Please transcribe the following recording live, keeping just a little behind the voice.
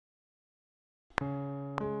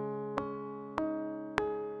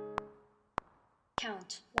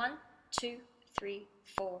Count 1, 2, 3,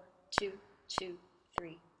 4, 2, 2,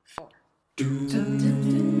 3, 4.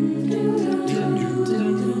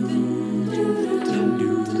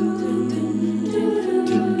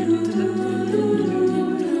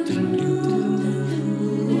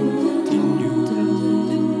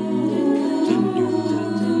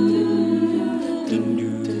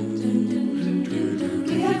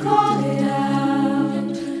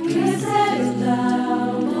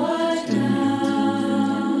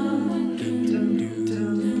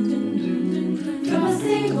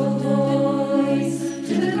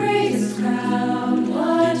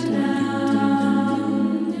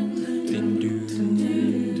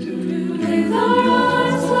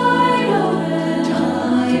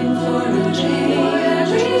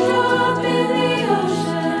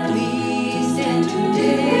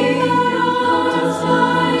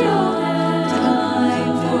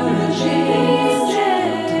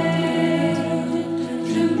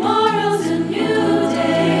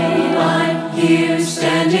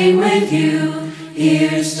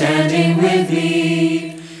 Here standing with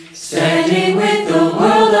me, standing with the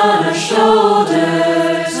world on our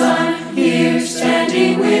shoulders. I'm here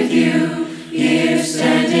standing with you, here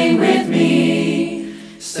standing with me,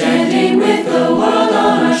 standing with the world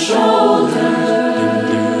on our shoulders.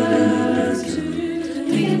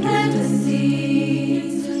 We can plant the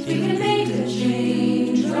seeds, we can make a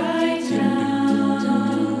change right now,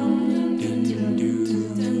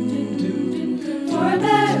 for a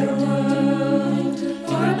better world,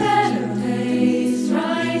 for a better place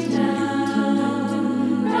right now,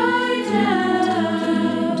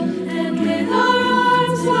 and with our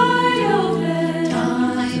arms wide open,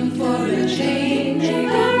 time for a change, a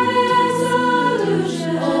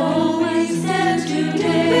resolution, always stand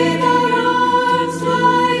today, with our arms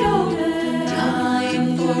wide open, time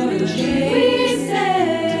for a change, we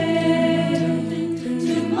say,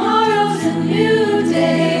 tomorrow's a new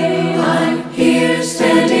day. I'm here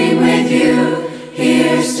standing with you,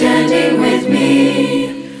 here standing with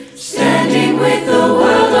me, standing with the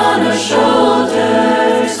world on our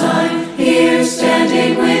shoulders. I'm here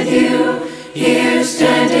standing with you, here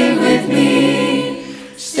standing with me,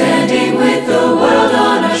 standing with the world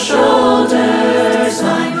on our shoulders.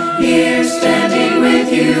 I'm here standing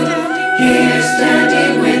with you, here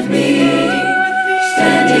standing with me,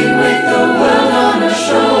 standing with the world on our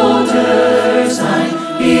shoulders. I'm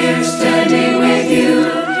here standing with you,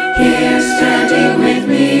 here standing with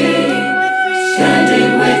me,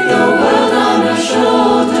 standing with the world on our shoulders.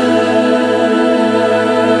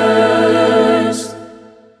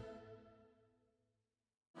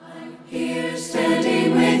 I'm here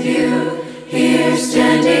standing with you, here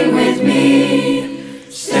standing with me,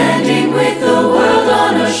 standing with the world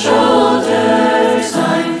on our shoulders.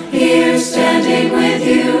 I'm here standing with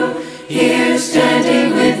you, here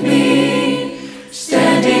standing with me,